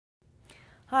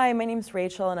Hi, my name's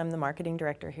Rachel and I'm the marketing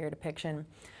director here at Appiction.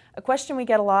 A question we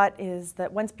get a lot is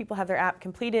that once people have their app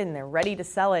completed and they're ready to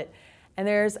sell it, and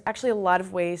there's actually a lot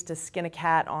of ways to skin a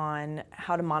cat on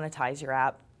how to monetize your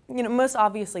app. Most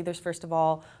obviously there's first of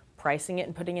all pricing it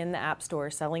and putting it in the App Store,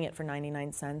 selling it for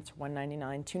 99 cents,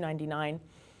 $1.99, $2.99.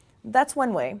 That's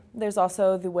one way. There's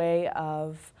also the way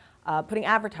of putting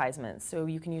advertisements. So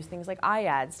you can use things like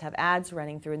iAds to have ads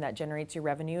running through and that generates your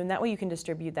revenue, and that way you can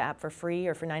distribute the app for free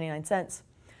or for 99 cents.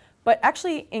 But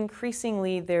actually,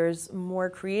 increasingly, there's more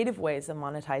creative ways of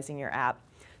monetizing your app.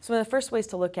 So one of the first ways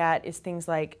to look at is things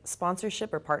like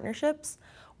sponsorship or partnerships.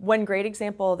 One great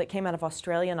example that came out of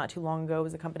Australia not too long ago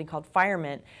was a company called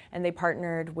Firement, and they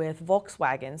partnered with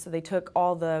Volkswagen. So they took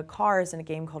all the cars in a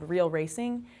game called Real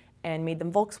Racing and made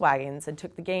them Volkswagens, and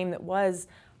took the game that was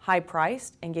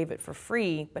high-priced and gave it for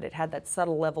free, but it had that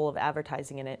subtle level of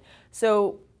advertising in it.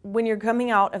 So when you're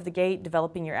coming out of the gate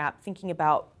developing your app, thinking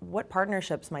about what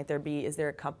partnerships might there be. Is there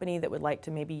a company that would like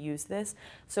to maybe use this?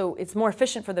 So it's more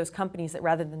efficient for those companies that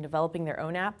rather than developing their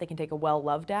own app, they can take a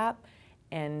well-loved app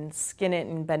and skin it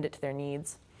and bend it to their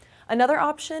needs. Another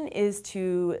option is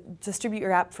to distribute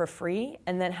your app for free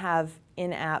and then have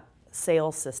in-app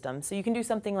sales systems. So you can do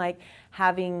something like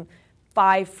having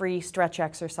 5 free stretch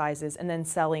exercises and then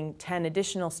selling 10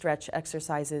 additional stretch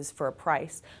exercises for a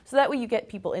price. So that way you get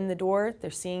people in the door,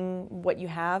 they're seeing what you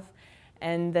have,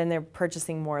 and then they're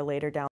purchasing more later down